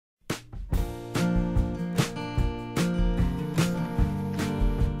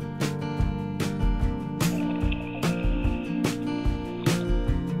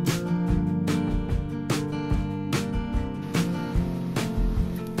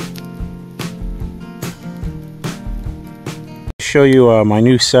show you my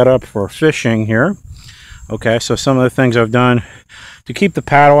new setup for fishing here. Okay, so some of the things I've done to keep the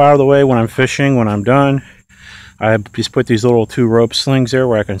paddle out of the way when I'm fishing, when I'm done, I just put these little 2 rope slings there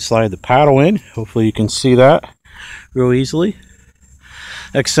where I can slide the paddle in. Hopefully you can see that real easily.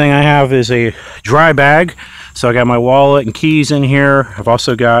 Next thing I have is a dry bag. So I got my wallet and keys in here. I've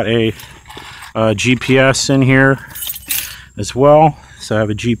also got a GPS in here as well. So I have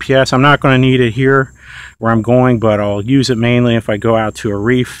a GPS. I'm not going to need it here where I'm going, but I'll use it mainly if I go out to a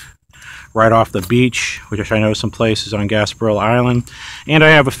reef right off the beach, which I know some places on Gasparilla Island. And I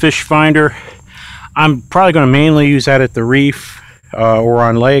have a fish finder. I'm probably going to mainly use that at the reef or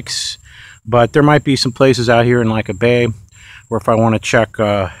on lakes, but there might be some places out here in like a bay where if I want to check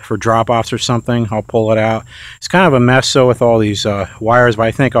for drop-offs or something, I'll pull it out. It's kind of a mess though with all these wires, but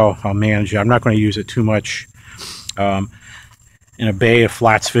I think I'll manage it. I'm not going to use it too much in a bay of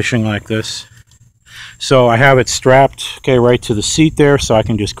flats fishing like this. So I have it strapped, okay, right to the seat there, so I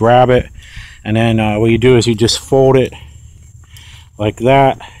can just grab it. And then what you do is you just fold it like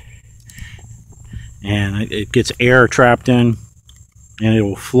that, and it gets air trapped in, and it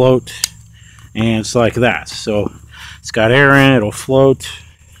will float, and it's like that. So it's got air in it, it'll float,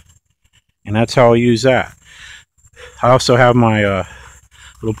 and that's how I'll use that. I also have my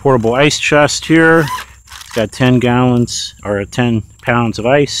little portable ice chest here. It's got 10 gallons or 10 pounds of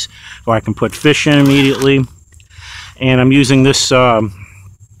ice, so I can put fish in immediately. And I'm using this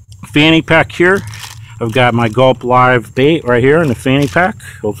fanny pack here. I've got my Gulp Live bait right here in the fanny pack.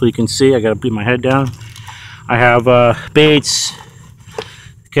 Hopefully you can see. I got to put my head down. I have baits,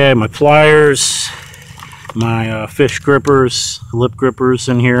 okay, my pliers, my fish grippers, lip grippers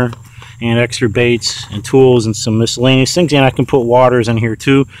in here, and extra baits and tools and some miscellaneous things. And I can put waters in here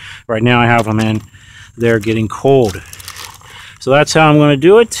too. Right now I have them in. They're getting cold. So that's how I'm going to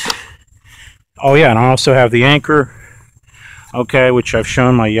do it. Oh yeah, and I also have the anchor, okay, which I've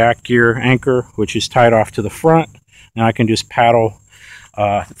shown, my Yak Gear anchor, which is tied off to the front. And I can just paddle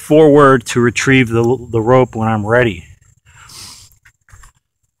forward to retrieve the rope when I'm ready.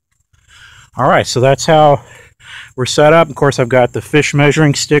 Alright, so that's how we're set up. Of course, I've got the fish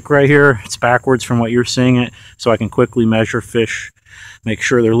measuring stick right here. It's backwards from what you're seeing it, so I can quickly measure fish, make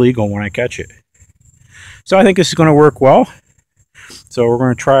sure they're legal when I catch it. So I think this is going to work well. So we're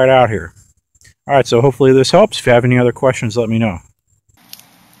going to try it out here. Alright, so hopefully this helps. If you have any other questions, let me know.